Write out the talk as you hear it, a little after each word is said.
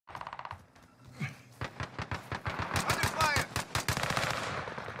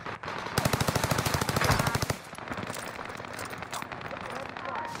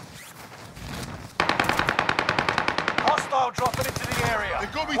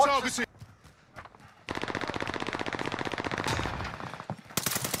targets here.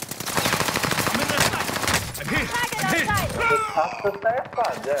 I'm in there. I'm hit. I'm hit.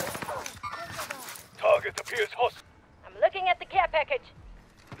 Target appears hostile. I'm looking at the care package.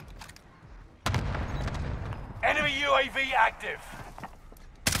 Enemy UAV active.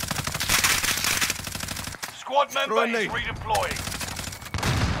 Squad member is redeploying.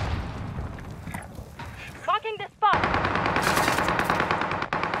 Marking the spot.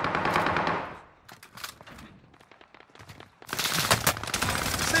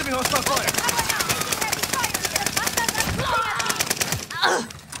 Saving hostile fire.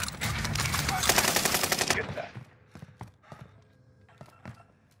 Get that.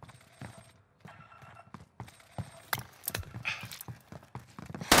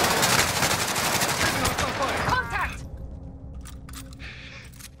 Saving hostile fire. Contact!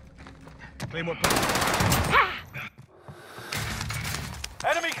 Claymore point.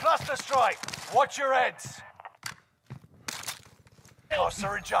 Enemy cluster strike. Watch your heads. Costs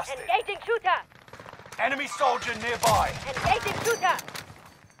are adjusted. Engaging shooter! Enemy soldier nearby. Engaging shooter!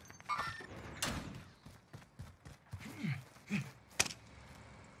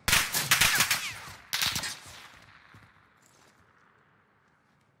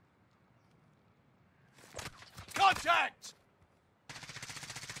 Contact!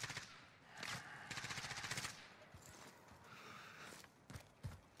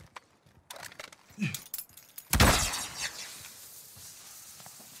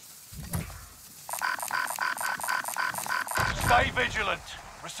 Stay vigilant.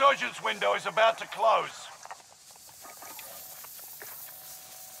 Resurgence window is about to close.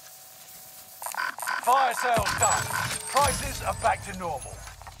 Fire sales done. Prices are back to normal.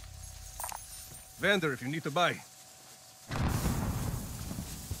 Vendor, if you need to buy.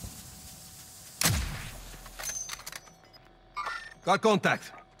 Got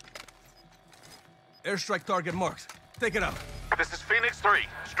contact. Airstrike target marked. Take it out. This is Phoenix 3.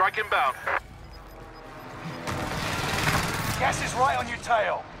 Strike inbound. Gas is right on your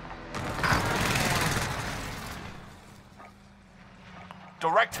tail.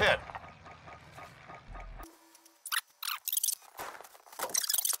 Direct hit.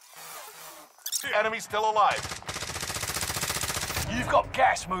 Enemy still alive. You've got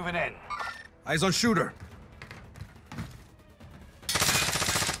gas moving in. Eyes on shooter.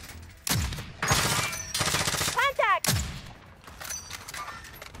 Contact!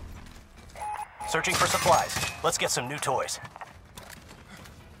 Searching for supplies. Let's get some new toys.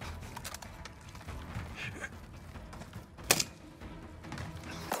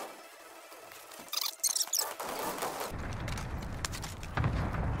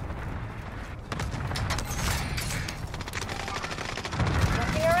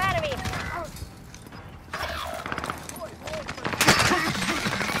 Looking your enemy.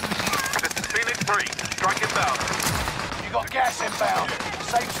 This is Phoenix 3. Strike inbound. You got gas inbound.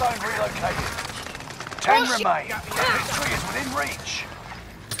 Safe zone relocated. 10 remain. Victory is within reach.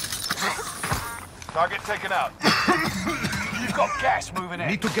 Target taken out. You've got gas moving in.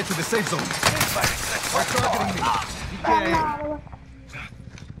 Need to get to the safe zone. They're Targeting me. EKIA.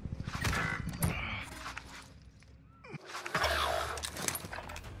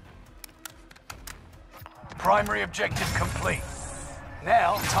 Primary objective complete.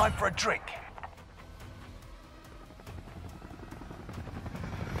 Now, time for a drink.